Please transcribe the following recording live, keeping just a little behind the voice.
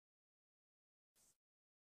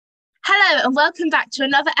Hello and welcome back to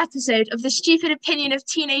another episode of the Stupid Opinion of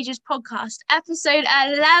Teenagers podcast, episode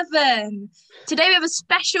 11. Today we have a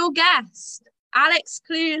special guest, Alex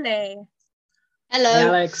Cluley. Hello. Hey,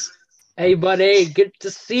 Alex. Hey, buddy. Good to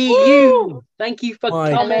see Woo! you. Thank you for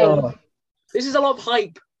coming. God. This is a lot of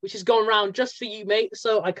hype, which has gone around just for you, mate.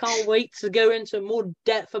 So I can't wait to go into more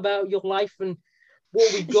depth about your life and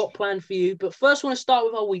what we've got planned for you. But first, I want to start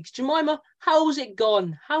with our weeks. Jemima, how's it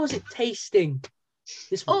gone? How is it tasting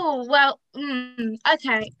this week? Oh, well,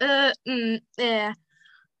 okay. Yeah.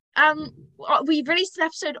 We released an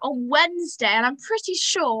episode on Wednesday, and I'm pretty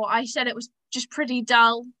sure I said it was just pretty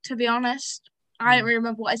dull, to be honest. I don't really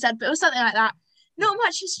remember what I said, but it was something like that. Not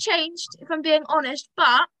much has changed, if I'm being honest,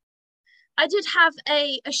 but I did have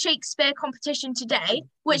a Shakespeare competition today,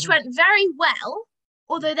 which went very well,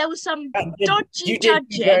 although there was some dodgy judging. You did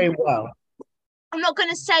very well. I'm not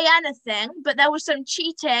going to say anything, but there was some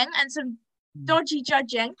cheating and some dodgy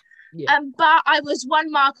judging. Yeah. But I was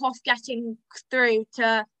 1 mark off getting through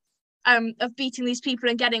to of beating these people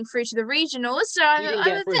and getting through to the regionals. So I'm a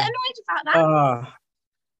bit annoyed about that.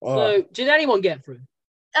 So did anyone get through?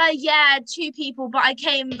 Yeah, 2 people, but I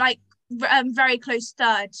came very close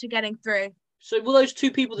third to getting through. So were those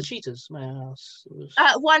 2 people the cheaters? My house.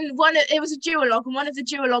 One it was a duologue, and one of the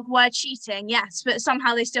duologue were cheating, yes, but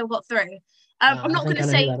somehow they still got through. I'm not going to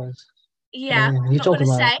say. Yeah, I'm not going to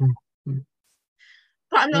say.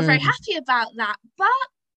 But I'm not very happy about that. But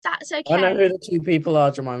that's okay. I know who the 2 people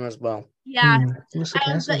are, Jemima, as well. Yeah.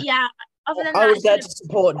 Okay, but yeah, other than I that, was there to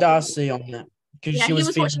support Darcy on that because she was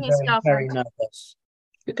feeling watching his very girlfriend. nervous.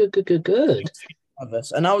 Good.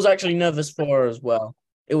 Nervous. And I was actually nervous for her as well.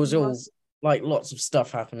 It was all like lots of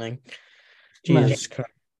stuff happening. Jesus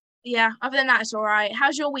Christ. Yeah, other than that, it's all right.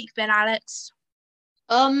 How's your week been, Alex?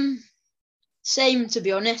 Same, to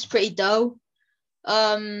be honest, pretty dull.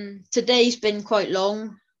 Today's been quite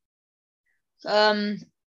long.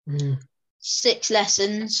 6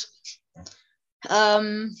 lessons.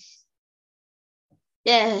 Yeah,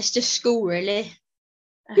 it's just school, really.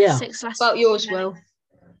 Yeah. 6 lessons. About yours, Will?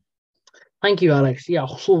 Thank you, Alex. Yeah.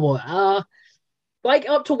 Like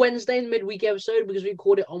up to Wednesday in the midweek episode, because we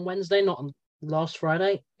called it on Wednesday, not on last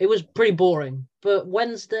Friday. It was pretty boring, but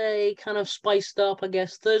Wednesday kind of spiced up, I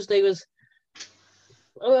guess. Friday was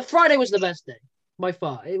the best day by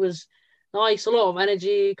far. It was nice, a lot of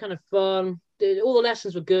energy, kind of fun. All the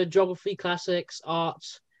lessons were good. Geography, classics,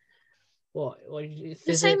 arts.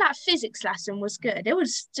 The same that physics lesson was good. It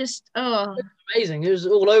was just It was amazing. It was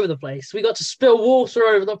all over the place. We got to spill water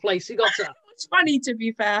over the place. It's funny, to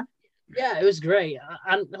be fair. Yeah, it was great,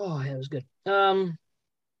 and it was good. And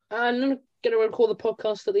I'm gonna record the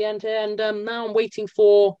podcast at the end here, and now I'm waiting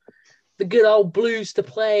for the good old Blues to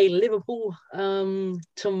play Liverpool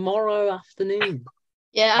tomorrow afternoon.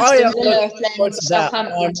 Yeah, Aston Villa playing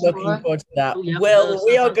Southampton. I'm looking forward to that. Oh, yeah, Well,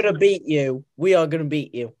 we are going to beat you.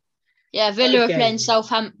 Yeah, Villa are playing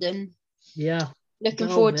Southampton. Yeah. Looking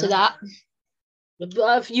forward to that.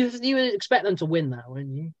 But you would expect them to win that,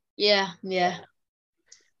 wouldn't you? Yeah.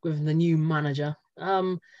 With the new manager.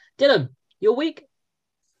 Dylan, your week?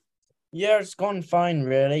 Yeah, it's gone fine,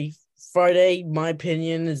 really. Friday, my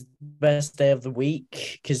opinion, is the best day of the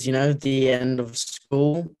week because, the end of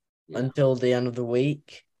school until the end of the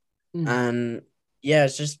week. And, yeah,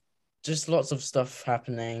 it's just lots of stuff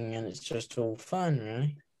happening and it's just all fun,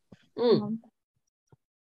 really.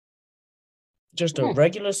 Just a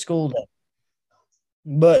regular school day.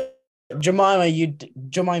 But Jemima, you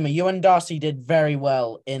and Darcy did very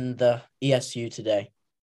well in the ESU today.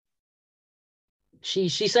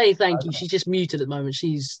 She's saying thank you. She's just muted at the moment.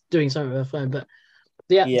 She's doing something with her phone. But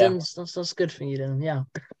yeah. That's good for you, Dylan. Yeah.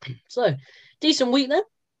 So decent week then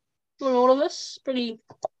for all of us. Pretty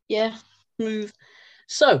smooth.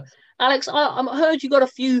 So Alex, I heard you got a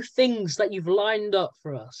few things that you've lined up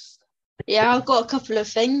for us. Yeah, I've got a couple of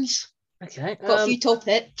things. Okay. Got a few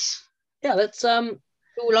topics. Yeah, let's all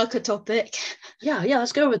like a topic. Yeah,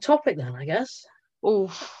 let's go with a topic then, I guess.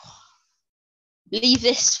 Oh. Leave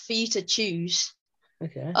this for you to choose.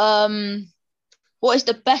 Okay. What is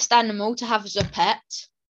the best animal to have as a pet?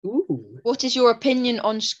 Ooh. What is your opinion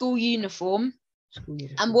on school uniform?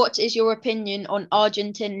 And what is your opinion on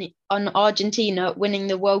Argentina winning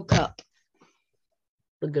the World Cup?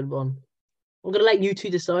 A good one. I'm gonna let you 2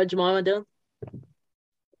 decide, Jemima, Dylan.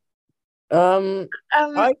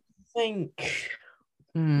 I think.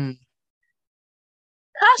 Personally,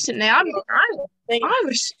 I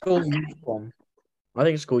was school uniform. I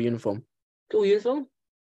think school uniform. School uniform,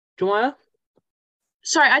 Jemima.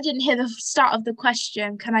 Sorry, I didn't hear the start of the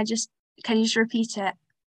question. Can you just repeat it?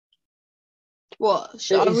 What?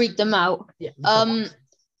 Shall I read them out? Yeah.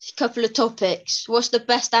 a couple of topics. What's the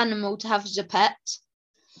best animal to have as a pet?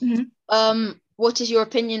 Mhm. What is your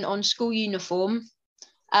opinion on school uniform?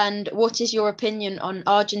 And what is your opinion on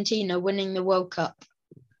Argentina winning the World Cup?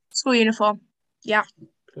 School uniform. Yeah.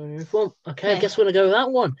 School uniform. Okay, I guess we're gonna go with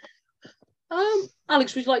that one.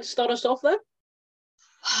 Alex, would you like to start us off there?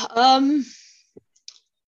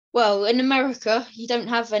 Well, in America, you don't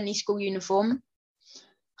have any school uniform.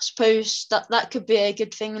 I suppose that could be a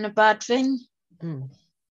good thing and a bad thing.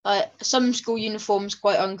 Some school uniforms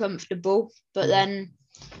quite uncomfortable, but then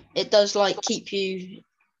it does like keep you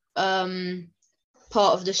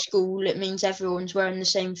part of the school. It means everyone's wearing the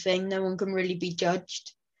same thing. No one can really be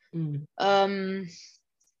judged.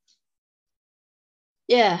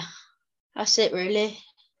 Yeah, that's it really.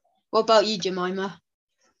 What about you, Jemima?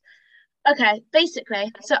 Okay,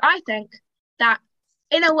 basically, so I think that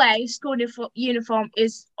in a way, school uniform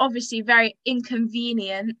is obviously very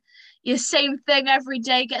inconvenient. Your same thing every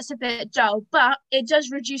day gets a bit dull, but it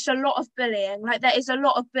does reduce a lot of bullying. Like there is a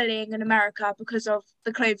lot of bullying in America because of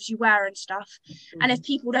the clothes you wear and stuff. And if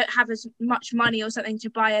people don't have as much money or something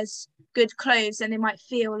to buy as good clothes, then they might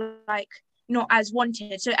feel like not as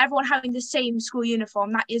wanted. So everyone having the same school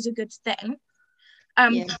uniform, that is a good thing.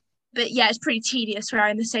 But yeah, it's pretty tedious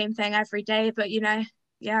wearing the same thing every day. But yeah.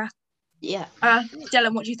 Yeah.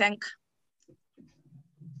 Dylan, what do you think?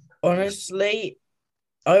 Honestly,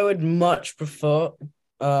 I would much prefer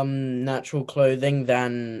natural clothing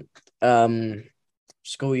than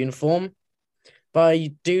school uniform. But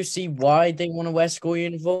I do see why they want to wear school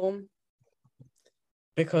uniform.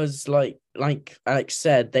 Because like Alex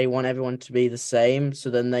said, they want everyone to be the same, so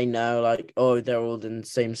then they know like, oh, they're all in the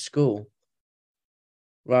same school.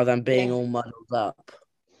 Rather than being all muddled up.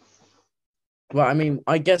 Well, I mean,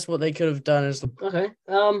 I guess what they could have done is okay.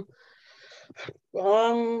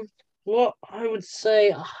 What I would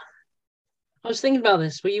say, I was thinking about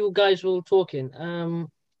this when you guys were all talking. And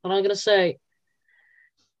I'm gonna say,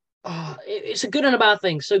 it's a good and a bad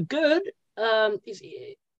thing. So good,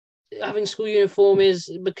 having school uniform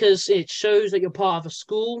is because it shows that you're part of a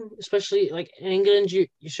school, especially like in England, you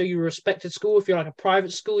show you respected school. If you're like a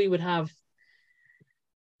private school, you would have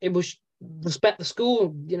it was respect the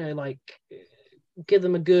school, like give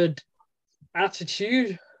them a good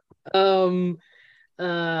attitude. And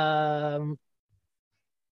it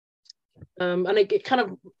kind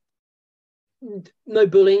of no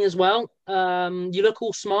bullying as well. You look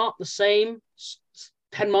all smart, the same.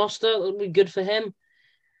 Headmaster, that'll be good for him.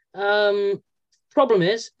 Problem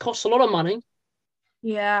is, costs a lot of money.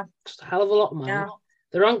 Yeah. Costs a hell of a lot of money. Yeah.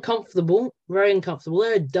 They're uncomfortable, very uncomfortable.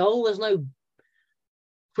 They're dull. There's no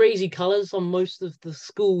crazy colours on most of the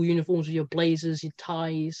school uniforms with your blazers, your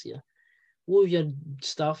ties, all of your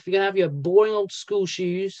stuff. You're gonna have your boring old school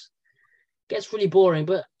shoes. Gets really boring,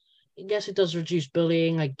 but I guess it does reduce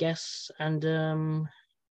bullying, I guess. And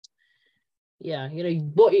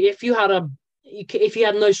what if you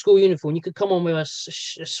had no school uniform, you could come on with a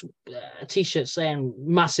t-shirt saying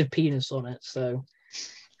massive penis on it. So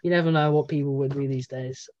you never know what people would do these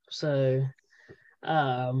days. So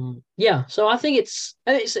so I think it's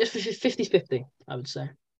 50-50, I would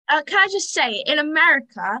say. Can I just say, in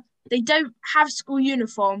America, they don't have school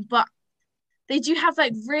uniform, but they do have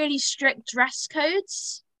like really strict dress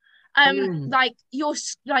codes. Like your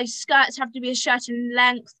skirts have to be a certain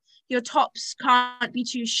length, your tops can't be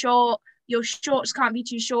too short, your shorts can't be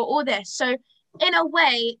too short, all this. So in a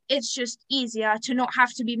way, it's just easier to not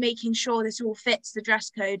have to be making sure this all fits the dress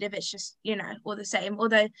code if it's just, all the same.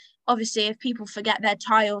 Although obviously if people forget their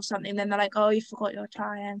tie or something, then they're like, oh, you forgot your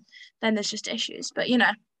tie, and then there's just issues. But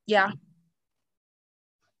yeah.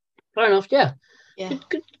 Fair enough, yeah. Yeah.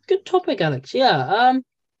 Good topic, Alex. Yeah.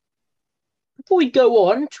 Before we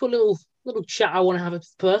go on to a little chat I want to have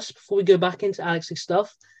first, before we go back into Alex's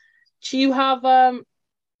stuff, do you have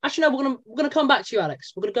actually no, we're gonna come back to you,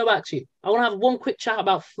 Alex. We're gonna go back to you. I want to have one quick chat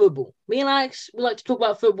about football. Me and Alex, we like to talk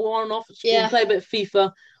about football on and off. We play a bit of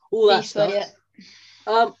FIFA, all that stuff. Yeah.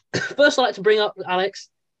 First I'd like to bring up, Alex,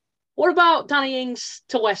 what about Danny Ings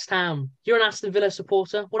to West Ham? You're an Aston Villa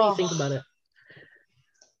supporter. What do you think about it?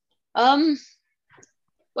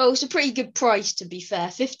 Well, it's a pretty good price, to be fair.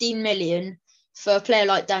 15 million for a player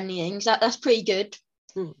like Danny Ings. That's pretty good.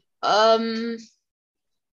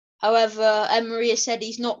 However, Emery has said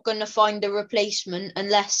he's not going to find a replacement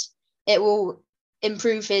unless it will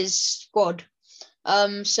improve his squad.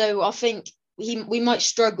 So I think we might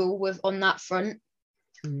struggle on that front.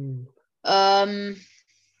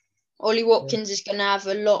 Ollie Watkins is going to have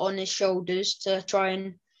a lot on his shoulders to try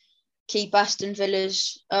and keep Aston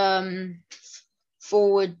Villa's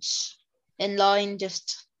forwards in line,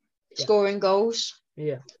 just scoring goals.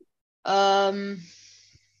 Yeah.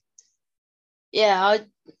 yeah,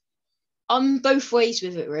 I'm both ways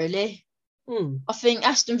with it really. I think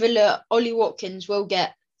Aston Villa, Ollie Watkins will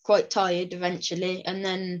get quite tired eventually, and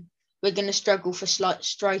then we're going to struggle for slight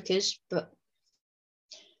strikers. But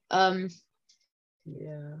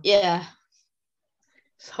yeah.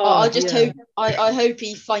 It's hard. I just hope I hope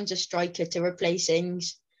he finds a striker to replace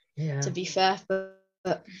Ings. Yeah. To be fair, but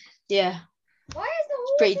yeah,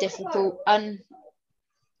 it's pretty difficult. And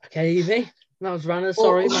okay, Evie, that was Rana.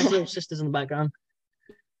 Sorry, my little sister's in the background.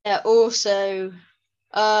 Yeah. Also,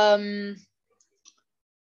 I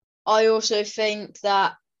also think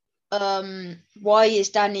that why is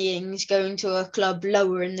Danny Ings going to a club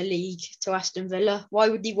lower in the league to Aston Villa? Why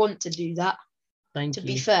would he want to do that? To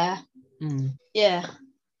be fair, yeah.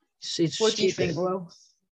 What do you think, Will?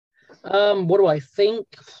 What do I think?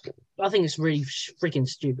 I think it's really freaking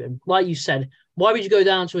stupid. Like you said, why would you go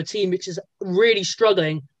down to a team which is really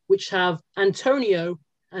struggling, which have Antonio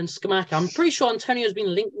and Scamacca? I'm pretty sure Antonio's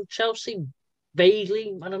been linked with Chelsea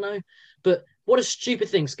vaguely. I don't know. But what a stupid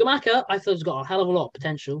thing. Scamacca, I thought, has got a hell of a lot of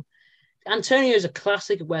potential. Antonio is a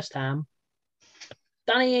classic at West Ham.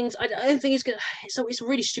 Danny Ings, I don't think he's good. So it's a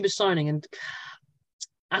really stupid signing, and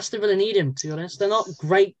Aston Villa need him, to be honest. They're not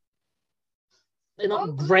great.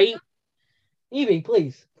 Evie,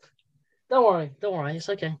 please. Don't worry. It's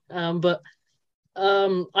okay. But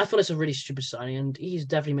I thought it's a really stupid signing, and he's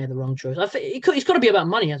definitely made the wrong choice. I think it's got to be about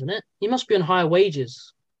money, hasn't it? He must be on higher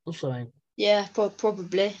wages or something. Yeah,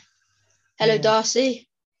 probably. Hello, Darcy.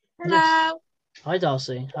 Hello. Yes. Hi,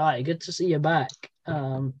 Darcy. Hi, good to see you back.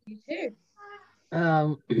 You too.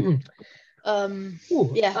 Yeah.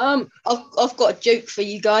 I've got a joke for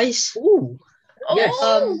you guys. Ooh. Yes.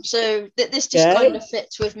 So this just kind of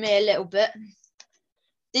fits with me a little bit.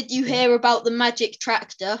 Did you hear about the magic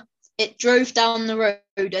tractor? It drove down the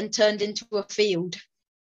road and turned into a field.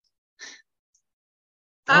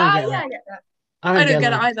 I get that. I don't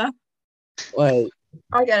get it either. Wait.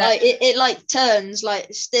 I get it. It like turns,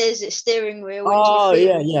 like steers its steering wheel into Oh, a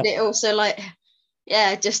field. yeah. It also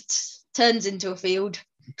just turns into a field.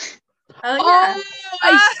 Oh, yeah.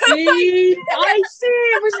 I see. I see.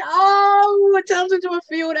 It turns into a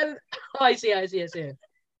field. And I see it.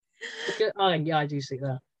 Oh, yeah, I do see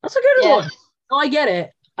that. That's a good one. Oh, I get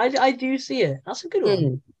it. I do see it. That's a good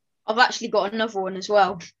one. I've actually got another one as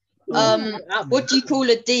well. What do you call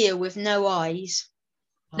a deer with no eyes?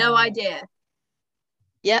 No idea.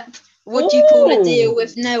 Yep. What do you call a deer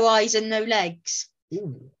with no eyes and no legs?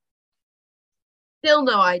 Still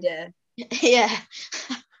no idea. Yeah.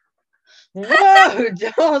 Whoa,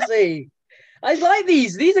 Darcy. I like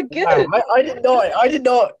these. These are good. Wow, I did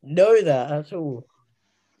not know that at all.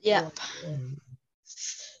 Yep.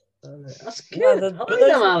 That's good. Yeah, but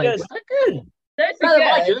those are good. That's good. Those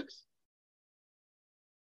are good.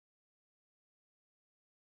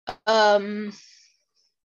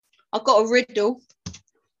 I've got a riddle.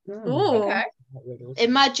 Okay.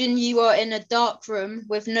 Imagine you are in a dark room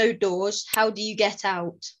with no doors. How do you get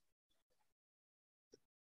out?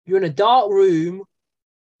 You're in a dark room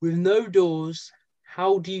with no doors.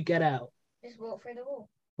 How do you get out? Just walk through the wall.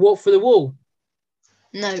 Walk through the wall?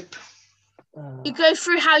 Nope. You go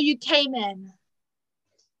through how you came in.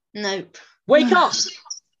 Nope. Wake up.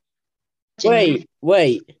 Wait.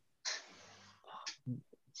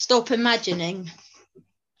 Stop imagining.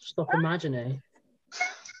 Stop imagining.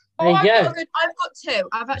 Oh, There you I've go. got two.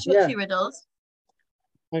 I've actually got two riddles.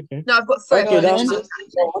 Okay. No, I've got three. Okay,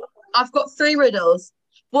 I've got three riddles.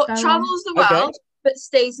 What travels the world but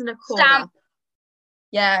stays in a corner? Stamp.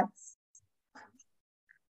 Yes.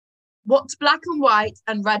 What's black and white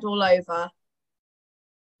and red all over?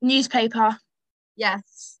 Newspaper.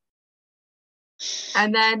 Yes.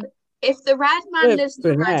 And then, if the red man lives in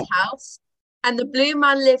the red house and the blue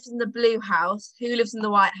man lives in the blue house, who lives in the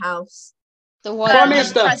White House? The White Prime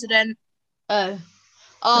Minister. President.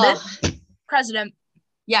 President.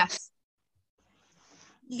 Yes.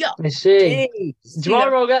 Yeah. I see.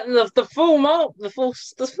 Tomorrow getting the full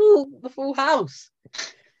house.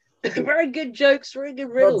 Very good jokes, very good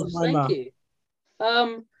riddles. Thank you.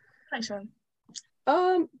 Thanks, man.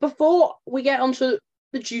 Before we get onto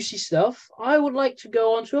the juicy stuff, I would like to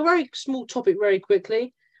go on to a very small topic very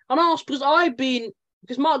quickly and ask because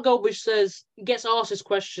Mark Goldbridge says he gets asked this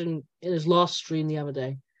question in his last stream the other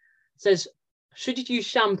day. Says, should you use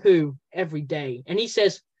shampoo every day? And he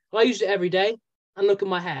says, I use it every day. And look at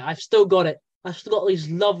my hair. I've still got it. I've still got these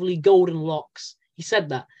lovely golden locks. He said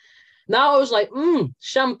that. Now I was like,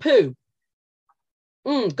 shampoo.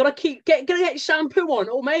 Gotta get shampoo on.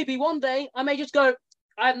 Or maybe one day I may just go,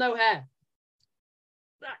 I have no hair.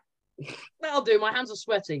 That'll do. My hands are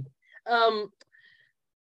sweaty.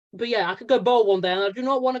 But yeah, I could go bald one day, and I do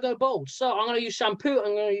not want to go bald. So I'm going to use shampoo.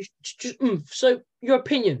 I'm going to use just. So your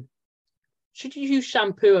opinion? Should you use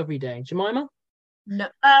shampoo every day, Jemima? No.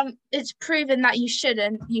 It's proven that you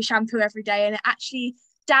shouldn't use shampoo every day, and it actually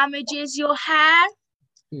damages your hair.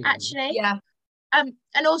 Actually. Yeah. And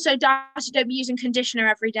also, Darcy, don't be using conditioner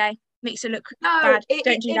every day. Makes it look No, bad. it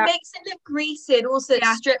Don't do that. makes it look greasy, and also it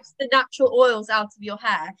strips the natural oils out of your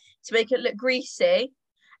hair to make it look greasy.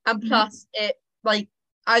 And plus, it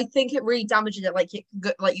I think it really damages it. Like it can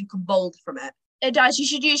go, like you can bald from it. It does. You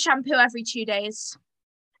should use shampoo every 2 days.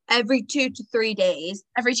 Every 2 to 3 days.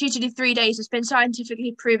 Every 2 to 3 days. It's been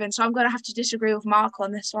scientifically proven. So I'm going to have to disagree with Mark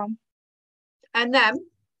on this one. And then,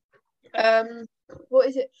 what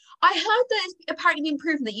is it? I heard that it's apparently been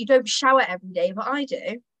proven that you don't shower every day, but I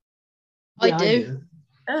do. Yeah, I do.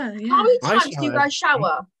 Oh, yeah. How many I times do you guys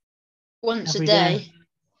shower? Once Every a day. day.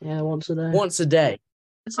 Yeah, once a day. Once a day.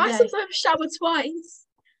 I sometimes shower twice.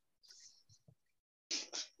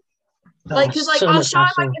 Because I'll much shower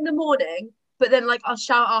hassle. in the morning, but then I'll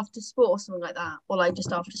shower after sport or something like that, or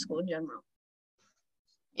just after school in general.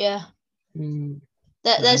 Yeah. Mm,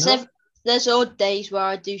 There's odd days where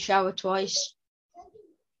I do shower twice.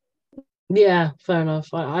 yeah, fair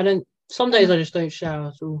enough. I don't. Some days I just don't shower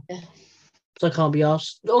at all. Yeah. Because I can't be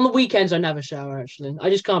asked. On the weekends, I never shower. Actually, I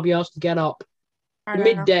just can't be asked to get up I don't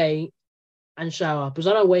know. midday and shower because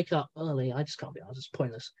I don't wake up early. I just can't be asked. It's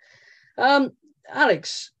pointless.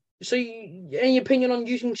 Alex, so any opinion on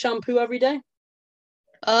using shampoo every day?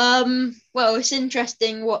 Well, it's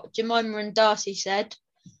interesting what Jemima and Darcy said.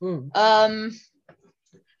 That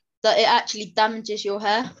it actually damages your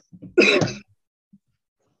hair.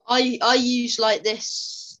 I use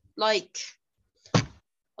this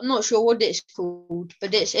I'm not sure what it's called,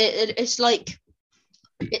 but it's like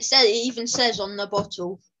it even says on the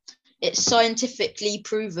bottle, it's scientifically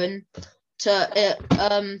proven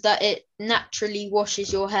that it naturally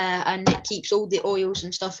washes your hair and it keeps all the oils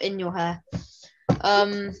and stuff in your hair.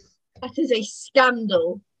 That is a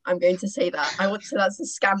scandal. I'm going to say that. I want to say that's a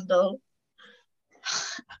scandal.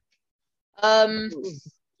 But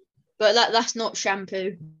that's not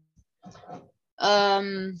shampoo.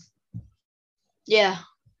 Yeah.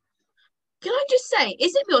 Can I just say,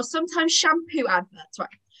 is it because sometimes shampoo adverts, right?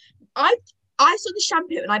 I saw the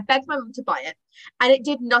shampoo and I begged my mum to buy it, and it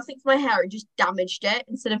did nothing for my hair. It just damaged it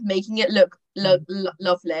instead of making it look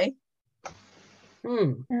lovely.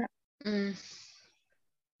 Mm.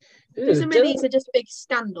 Some of these are just big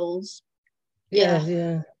scandals.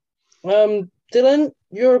 Yeah. Dylan,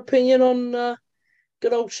 your opinion on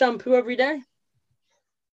good old shampoo every day?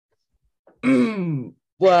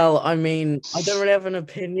 Well, I mean, I don't really have an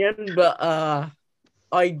opinion, but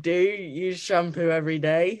I do use shampoo every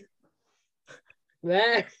day.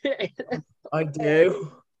 Yeah. I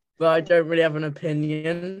do, but I don't really have an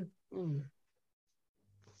opinion.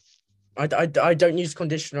 I don't use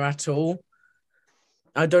conditioner at all.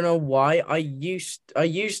 I don't know why. I used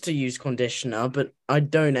to use conditioner, but I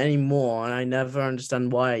don't anymore, and I never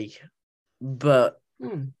understand why. But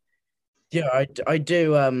yeah, I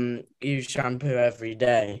do use shampoo every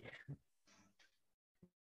day.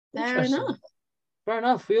 Fair enough. Fair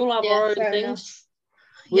enough. We all have our own things.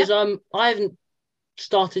 Whereas I haven't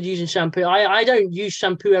started using shampoo. I don't use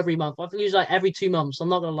shampoo every month. I use every 2 months. I'm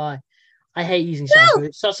not gonna lie. I hate using shampoo.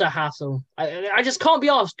 It's such a hassle. I just can't be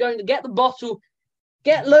asked going to get the bottle,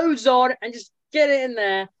 get loads on, and just get it in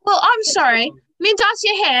there. Well, I'm sorry. Me and Darcy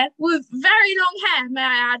are here with very long hair, may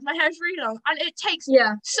I add. My hair's really long. And it takes so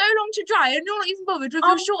long to dry, and you're not even bothered with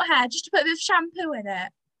your short hair just to put a bit of shampoo in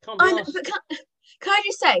it. But can I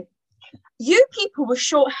just say, you people with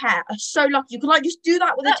short hair are so lucky. You can just do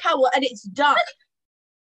that with a towel and it's done.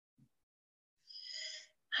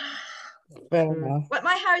 Fair enough.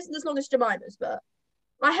 My hair isn't as long as Jemima's, but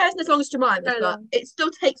it still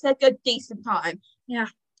takes a good decent time. Yeah.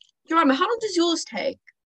 Jemima, how long does yours take?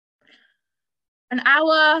 An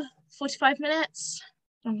hour, 45 minutes.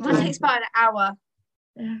 Mine takes about an hour.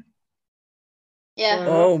 Yeah.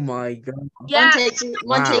 Oh my god. Yeah.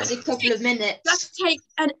 Mine takes a couple of minutes. Just take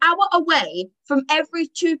an hour away from every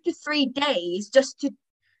 2 to 3 days just to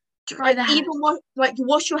dry the hair. Even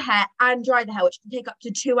wash your hair and dry the hair, which can take up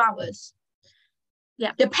to 2 hours.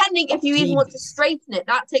 Yeah. Depending if you even want to straighten it,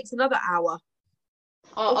 that takes another hour.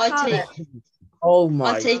 I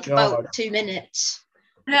take about 2 minutes.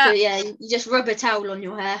 Yeah. So you just rub a towel on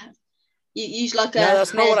your hair. You use a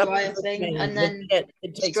that's not what hair dryer thing, and then it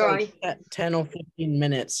takes dry. 10 or 15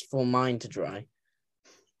 minutes for mine to dry.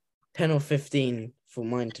 10 or 15 for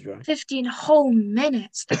mine to dry. 15 whole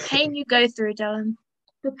minutes. The pain you go through, Dylan.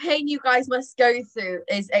 The pain you guys must go through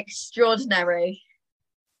is extraordinary.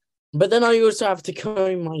 But then I also have to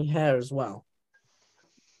comb my hair as well.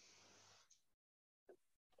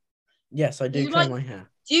 Yes, I do comb my hair.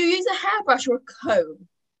 Do you use a hairbrush or a comb?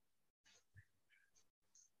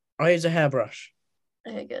 I use a hairbrush.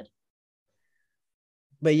 Okay, good.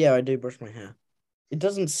 But yeah, I do brush my hair. It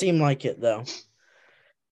doesn't seem like it though.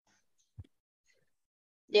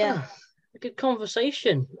 Yeah. A good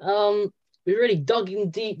conversation. We really dug in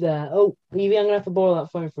deep there. Oh, Evie, I'm gonna have to borrow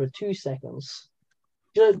that phone for 2 seconds.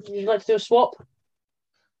 Would you like to do a swap?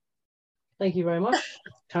 Thank you very much,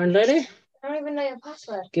 kind lady. I don't even know your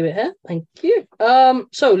password. Give it here. Thank you.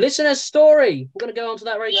 So listener's story. We're gonna go on to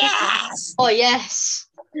that right Yes. Oh yes.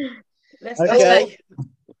 Let's Okay.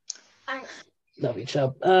 Thanks. Lovely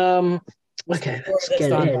job. Okay, let's This get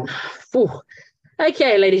time. in. Ooh.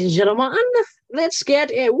 Okay, ladies and gentlemen, let's get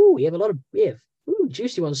in. Ooh, we have a lot of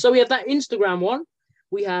juicy ones. So we have that Instagram one.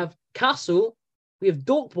 We have Castle. We have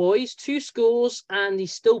Dork Boys, 2 scores, and he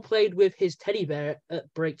still played with his teddy bear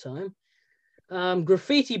at break time.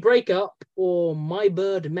 Graffiti breakup or My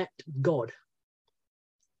Bird Met God.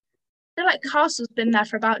 I feel like Castle's been there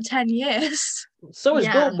for about 10 years. So is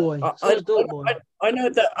Yeah. Dork Boy. I know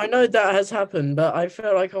that has happened, but I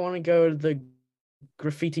feel like I want to go with the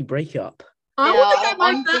graffiti breakup. I Yeah, want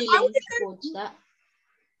I'm to go. feeling towards that.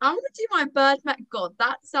 I want to do My Bird Met God.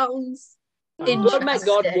 That sounds Bird Met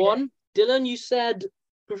God interesting. 1. Dylan, you said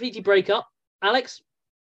graffiti breakup. Alex,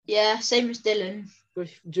 Yeah, same as Dylan.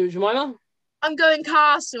 Jemima, I'm going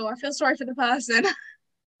Castle. I feel sorry for the person.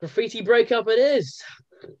 graffiti breakup it is.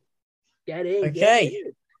 Get in. Okay. Get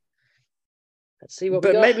in. Let's see what we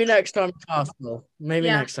But got. maybe next time, Castle. Maybe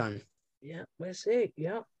Yeah. next time. Yeah, we'll see.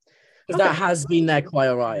 Yeah. Because that has been there quite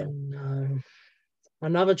a while. No.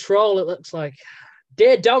 Another troll, it looks like.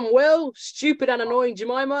 Dear Dumb Will, stupid and annoying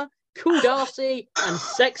Jemima, cool Darcy, and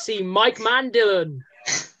sexy Mike Mandillan.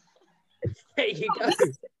 There you go.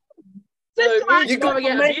 So me and You got Jemima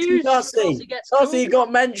get mentioned, abused. Darcy. Gets Darcy, cool. you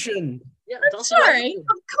got mentioned. Yeah, I'm Darcy got sorry. mentioned.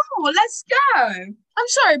 Come on, let's go. I'm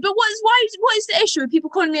sorry, but what is the issue with people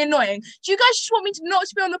calling me annoying? Do you guys just want me to not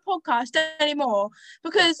to be on the podcast anymore?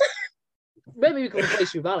 Because Maybe we can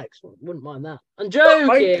replace you with Alex. Wouldn't mind that. I'm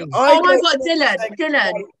joking. Oh my God,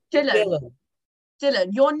 Dylan,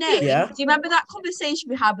 your name. Yeah. Do you remember that conversation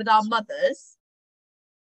we had with our mothers?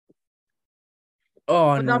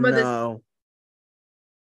 Oh With our mothers. no.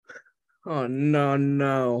 Oh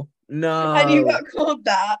no. And you got called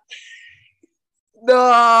that.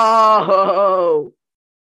 No.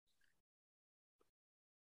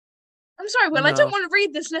 I'm sorry, Will, I No. don't want to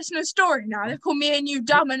read this listener story now. They've called me and you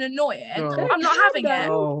dumb and annoying. No. I'm not having it.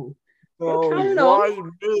 No. carrying No. on. Why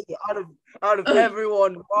me? Out of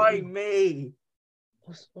everyone, why me?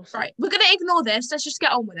 What's Right, we're going to ignore this. Let's just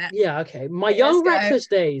get on with it. Yeah, okay. My Okay, young let's go. reckless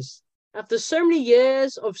days. After so many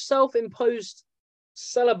years of self-imposed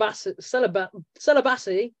celibacy,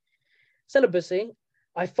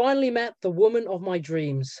 I finally met the woman of my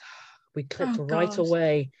dreams. We clicked Oh, right God.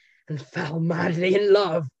 away and fell madly in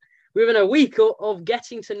love. Within a week of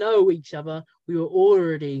getting to know each other, we were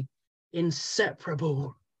already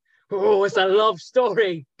inseparable. Oh, it's a love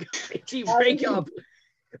story. Graffiti breakup.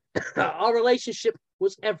 Our relationship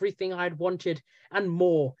was everything I had wanted and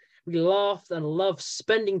more. We laughed and loved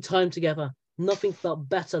spending time together. Nothing felt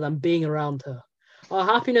better than being around her. Our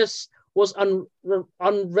happiness was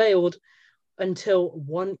unveiled until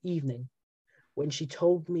one evening when she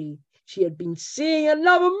told me she had been seeing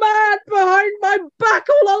another man behind my back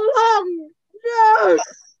all along. No!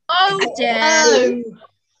 Oh, dear. Oh,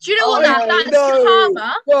 Do you know what Oh, that's no.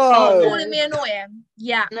 karma for No. calling me annoying?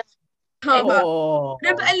 Yeah. Karma. Oh.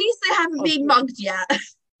 No, but at least they haven't been Okay. mugged yet. Yeah.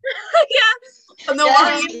 And the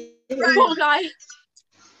Yeah. one Poor guy.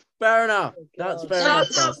 Fair enough. That's fair enough.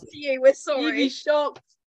 Shout out Darcy. to you. We're Evie sorry. shocked.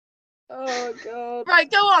 Oh, God. Right,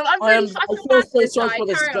 go on. I I feel feel bad so for this sorry guy. for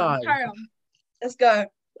this Carry on. guy. Carry on. Let's go.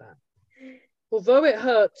 Although it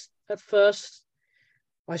hurt at first,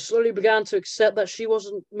 I slowly began to accept that she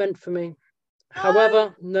wasn't meant for me.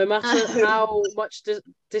 However, no matter how much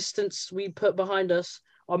distance we put behind us,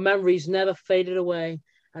 our memories never faded away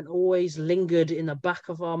and always lingered in the back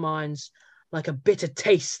of our minds like a bitter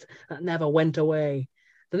taste that never went away.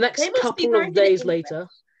 The next They must be couple very of good at days English. later,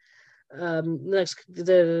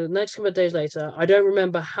 the next couple of days later, I don't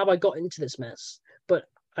remember how I got into this mess, but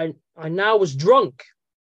I now was drunk.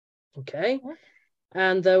 Okay.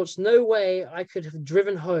 And there was no way I could have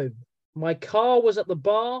driven home. My car was at the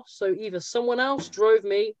bar, so either someone else drove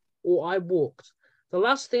me or I walked. The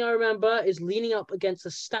last thing I remember is leaning up against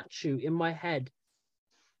a statue in my head.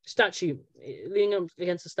 Leaning up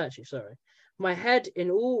against a statue, sorry. My head in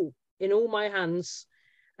all my hands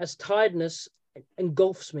as tiredness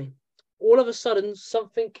engulfs me. All of a sudden,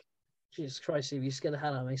 something Jesus Christ, Steve, you scared the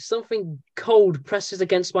hell out of me. Something cold presses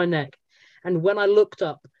against my neck. And when I looked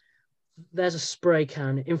up, there's a spray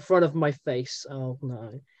can in front of my face. Oh,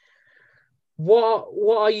 no. What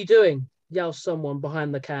are you doing? Yells someone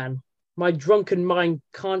behind the can. My drunken mind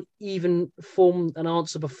can't even form an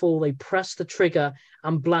answer before they press the trigger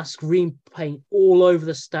and blast green paint all over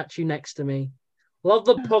the statue next to me. Love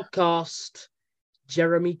the podcast,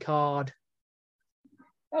 Jeremy Card.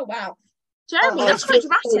 Oh, wow. Jeremy, that's quite so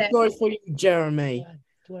dramatic. sorry for you, Jeremy.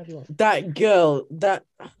 That girl,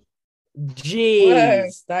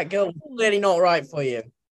 jeez, that girl really not right for you.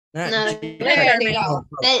 No. Jeremy.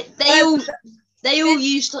 They all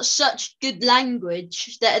use such good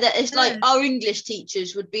language that it's like our English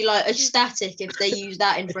teachers would be like ecstatic if they use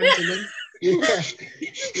that in front of them.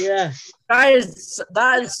 Yeah. That is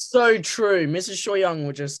so true. Mrs. Shaw Young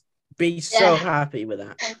would just be so happy with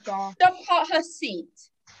that. Oh, God. Jump out her seat.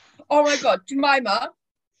 Oh, my God. Jemima.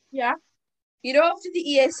 Yeah. You know, after the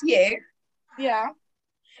ESU, Yeah.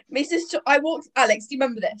 I walked, Alex, do you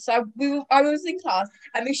remember this? I was in class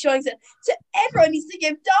and Miss Shawing said, so everyone needs to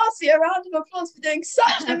give Darcy a round of applause for doing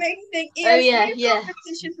such an amazing ESU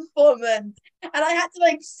competition performance. And I had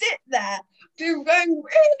to sit there, going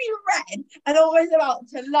really red and always about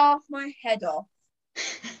to laugh my head off.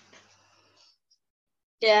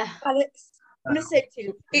 Yeah. Alex, I'm going to say to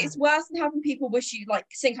you, it's worse than having people wish you,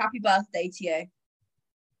 sing happy birthday to you.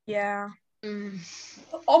 Yeah.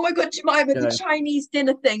 Oh my God, Jemima, the Chinese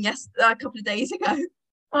dinner thing a couple of days ago.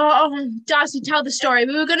 Oh, Darcy, tell the story.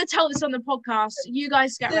 We were going to tell this on the podcast. You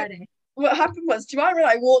guys get ready. What happened was Jemima and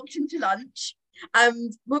I walked into lunch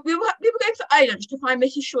and we were going for eye lunch to find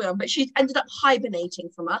Mrs. Shoyan, but she ended up hibernating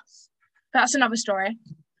from us. That's another story.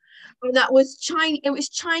 And that was it was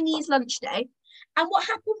Chinese lunch day. And what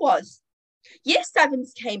happened was year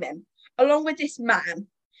sevens came in along with this man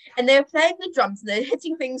and they were playing the drums and they were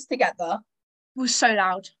hitting things together. It was so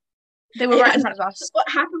loud. They were right in front of us. What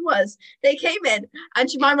happened was they came in and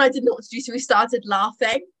Jemima and I didn't know what to do, so we started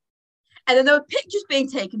laughing. And then there were pictures being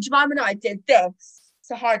taken. Jemima and I did this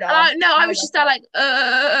to hard on. No, I was just there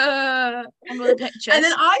on all the pictures. And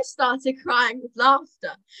then I started crying with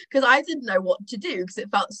laughter because I didn't know what to do because it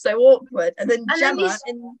felt so awkward. And then Gemma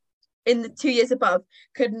in the 2 years above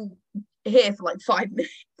couldn't hear for 5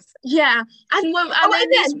 minutes. Yeah. And then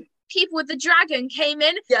these people with the dragon came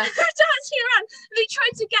in. Yeah. They were dancing around. And they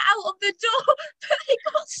tried to get out of the door, but they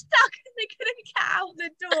got stuck and they couldn't get out the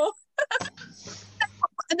door.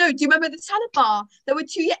 No, do you remember the salad bar? There were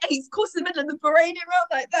 2 year 8s across the middle of the parading around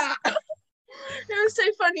like that. It was so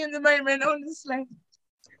funny in the moment, honestly.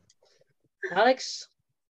 Alex,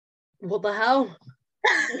 what the hell?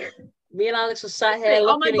 Me and Alex were sat here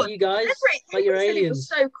looking at you guys like you're aliens. It was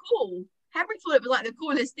so cool. Henry thought it was the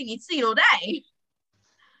coolest thing he'd seen all day.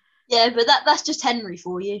 Yeah, but that's just Henry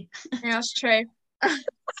for you. Yeah, that's true.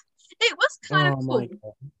 It was kind of cool.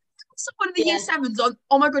 Saw one of the year sevens on.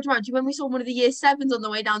 Oh my God, do you remember when we saw one of the year sevens on the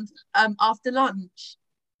way down after lunch,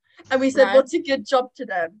 and we said, "What's a good job to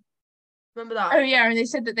them?" Remember that? Oh yeah, and they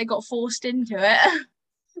said that they got forced into it.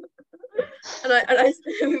 and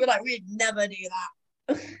we were like, we'd never do that.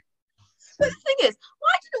 But the thing is,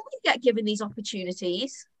 why didn't we get given these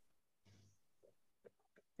opportunities?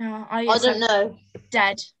 I don't know.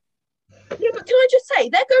 Dead. Yeah, but can I just say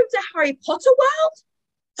they're going to Harry Potter World?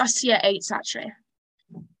 That's year 8s actually.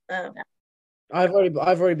 Oh. Yeah. I've already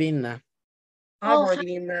been there. I've already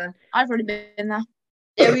been there. I've already been there.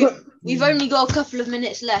 Yeah, we've only got a couple of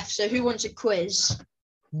minutes left, so who wants a quiz?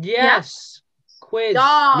 Yes. Yeah. Quiz.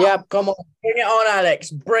 Yep, come on. Bring it on,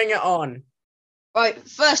 Alex. Bring it on. Right,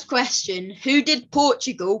 first question. Who did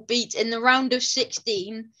Portugal beat in the round of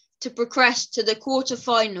 16 to progress to the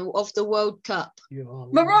quarter-final of the World Cup?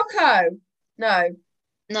 Morocco. No,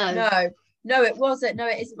 it wasn't. No,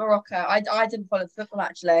 it isn't Morocco. I didn't follow football,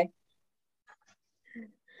 actually.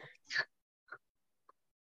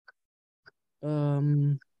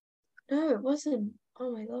 No, it wasn't.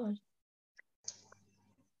 Oh, my God.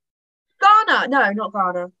 Ghana. No, not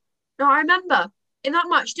Ghana. No, I remember. In that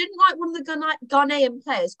match, didn't one of the Ghanaian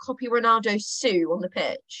players copy Ronaldo's Sue on the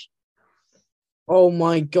pitch? Oh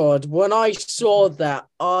my God. When I saw that,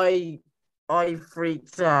 I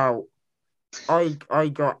freaked out. I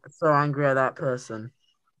got so angry at that person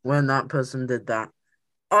when that person did that.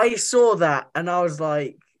 I saw that and I was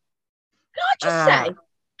like, can I just say,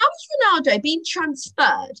 how was Ronaldo being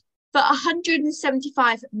transferred for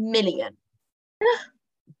 175 million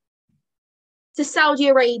to Saudi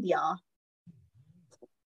Arabia?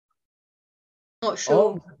 Not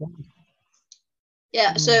sure.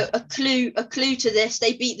 Yeah, so a clue to this,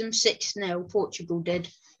 they beat them 6-0, Portugal did.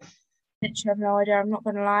 I have no idea, I'm not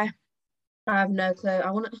going to lie. I have no clue.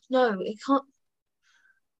 I want to. No, it can't.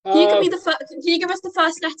 Can you give me the first? Can you give us the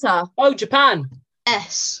first letter? Oh, Japan.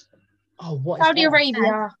 S. Oh, what is Saudi that?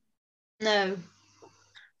 Arabia. No.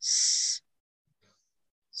 S-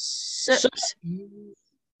 Su-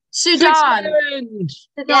 Sudan. Switzerland.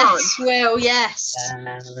 Yes, Will, yes.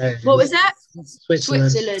 What was that?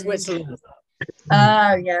 Switzerland. Switzerland.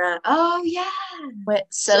 Oh yeah. Oh yeah.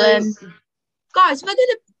 Switzerland. So, Guys, we're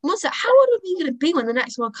gonna. What's that? How old are we gonna be when the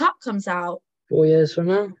next World Cup comes out? 4 years from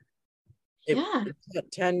now. Yeah.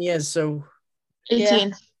 10 years, so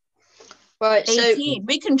 18. right, so 18.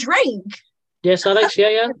 We can drink. Yes, Alex.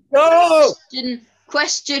 Yeah. no.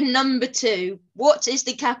 question number 2. What is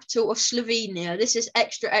the capital of Slovenia? This is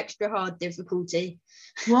extra hard difficulty.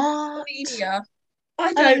 What? Slovenia. I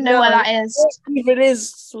I don't even know where that is. If it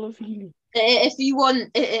is Slovenia. If you want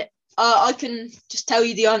it, I can just tell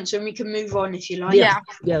you the answer and we can move on if you like. Yeah.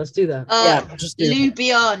 Yeah, let's do that. Just do it.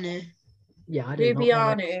 Ljubljana. Yeah, I didn't know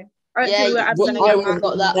that. Ljubljana. Yeah, we're ever you gonna I get would that.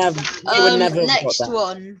 got that. never have got Next that.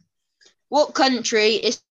 one. What country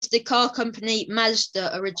is the car company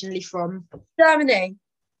Mazda originally from? Germany.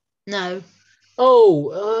 No.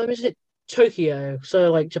 Oh, is it Tokyo?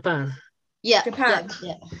 So like Japan. Yeah. Japan.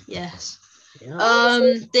 Yeah. Yes. Yeah.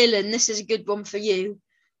 Dylan, this is a good one for you.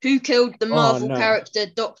 Who killed the Marvel no. character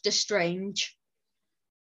Doctor Strange?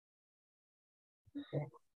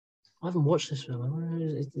 I haven't watched this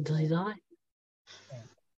film. Does he die?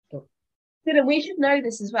 Dylan, we should know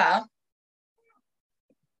this as well.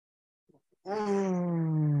 I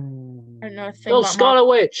don't know a thing Oh, about Scarlet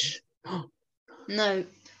Witch. No.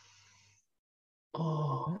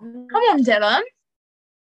 Oh, Come on, Dylan.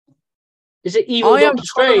 is it evil I am Doctor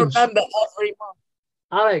trying to Strange? remember every month.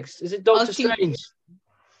 Alex, is it Doctor I think- Strange?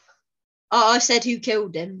 I said who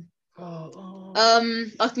killed him. Oh.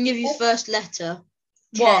 I can give you first letter.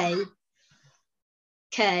 What?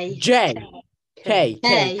 K. J. K.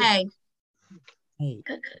 K. Hey.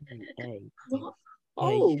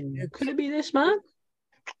 Oh, could it be this man?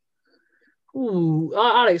 Ooh,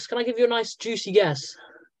 Alex, can I give you a nice juicy guess?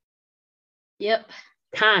 Yep.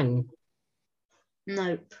 Kang.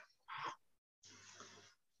 Nope.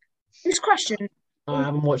 This question. I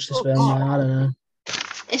haven't watched this film. No, I don't know.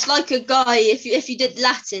 It's like a guy. If you did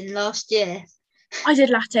Latin last year. I did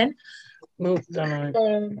Latin. No, don't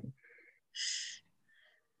know.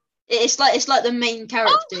 It's like the main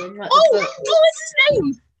character in like, the book. What was his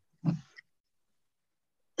name?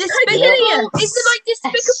 Despicable. Is it like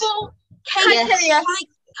despicable? Yes.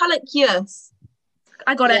 Calicus.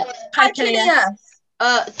 I got it.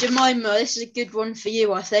 Calicus. Jemima, this is a good one for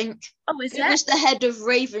you, I think. Oh, is Who was it? the head of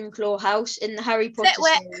Ravenclaw House in the Harry Potter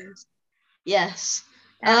Flitwick. series? Yes.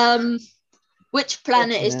 Yeah. Which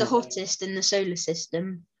planet is the hottest in the solar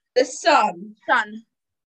system? The sun. Sun.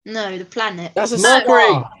 No, the planet. That's a Mercury.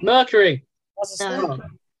 star. Mercury. That's a No. star.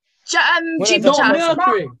 Not Jupiter.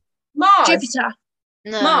 Mercury. Mars. Jupiter.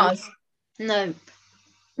 No. Mars. No.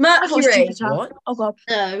 I thought it was Mercury. Jupiter. What? Oh god.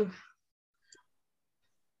 No.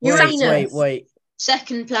 Uranus. Wait.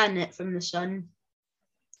 Second planet from the sun.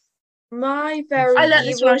 My very I learned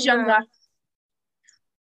this when I was evil younger. man.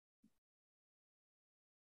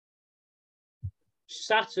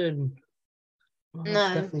 Saturn. Oh, No.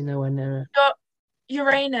 that's definitely nowhere near it.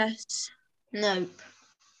 Uranus. Nope.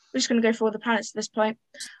 We're just gonna go for all the planets at this point.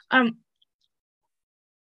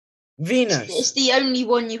 Venus. It's the only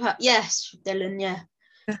one you have. Yes, Dylan. Yeah.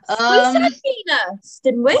 We said Venus,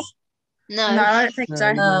 didn't we? No, I don't think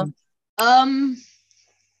so. No.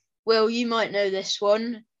 Will, you might know this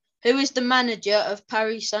one. Who is the manager of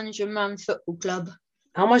Paris Saint-Germain Football Club?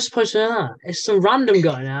 How am I supposed to know that? It's some random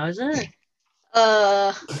guy now, isn't it?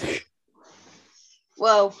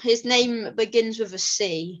 Well, his name begins with a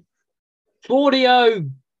C. Claudio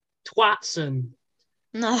Twatson.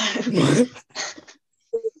 No. Can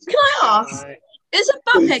I ask? Is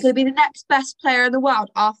Mbappe going to be the next best player in the world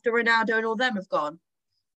after Ronaldo and all them have gone?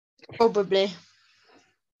 Probably.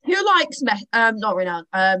 Who likes not Ronaldo,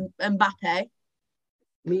 Mbappe?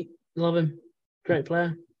 Me, love him. Great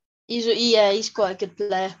player. He's quite a good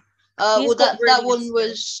player. He's got that brilliant one skills.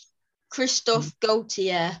 was Christophe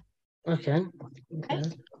Gaultier. Okay. Right,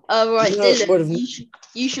 No, Dylan, would've-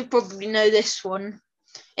 you should probably know this one.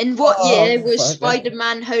 In what year was fuck.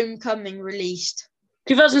 Spider-Man Homecoming released?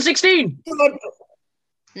 2016.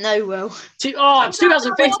 No, Will. It's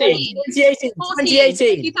 2015.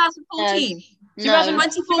 2018. 2014. No.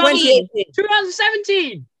 2014.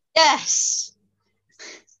 2017. Yes.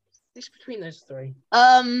 It's between those three.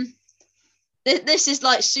 This is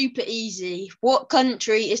like super easy. What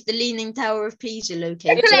country is the Leaning Tower of Pisa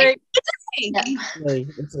located? Italy. Yeah.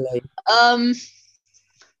 Italy. Um,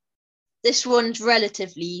 This one's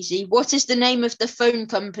relatively easy. What is the name of the phone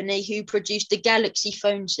company who produced the Galaxy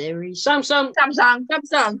phone series? Samsung.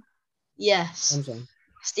 Yes. Samsung.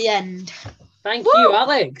 It's the end. Thank Woo! you,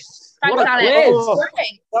 Alex. Thanks, What a Alex. quiz. Oh,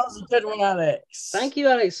 Great. that was a good one, Alex. Thank you,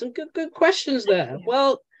 Alex. Some good questions there.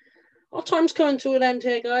 Well, our time's coming to an end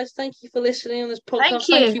here, guys. Thank you for listening on this podcast.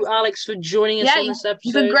 Thank you. Alex, for joining us Yeah, on this episode.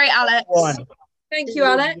 You've been great, Alex. One. Thank This you, is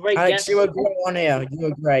a Alex. Great Alex, guest. you were great on here. You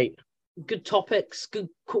were great. Good topics, good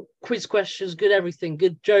quiz questions, good everything,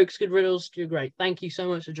 good jokes, good riddles. You're great. Thank you so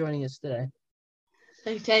much for joining us today.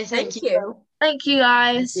 Okay, thank you. Thank you,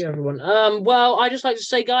 guys. Thank you, everyone. Well, I just like to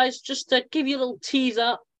say, guys, just to give you a little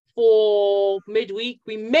teaser for midweek,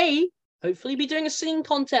 we may hopefully be doing a singing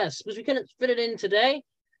contest because we couldn't fit it in today.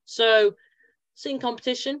 So, singing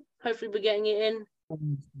competition. Hopefully, we're getting it in.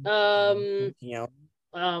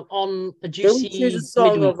 On a Don't juicy choose a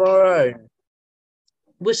song midweek. of our own.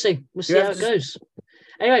 We'll see. We'll see how it goes.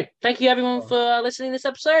 Anyway, thank you everyone for listening to this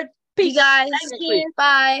episode. Peace. You guys. Next week.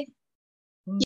 Bye.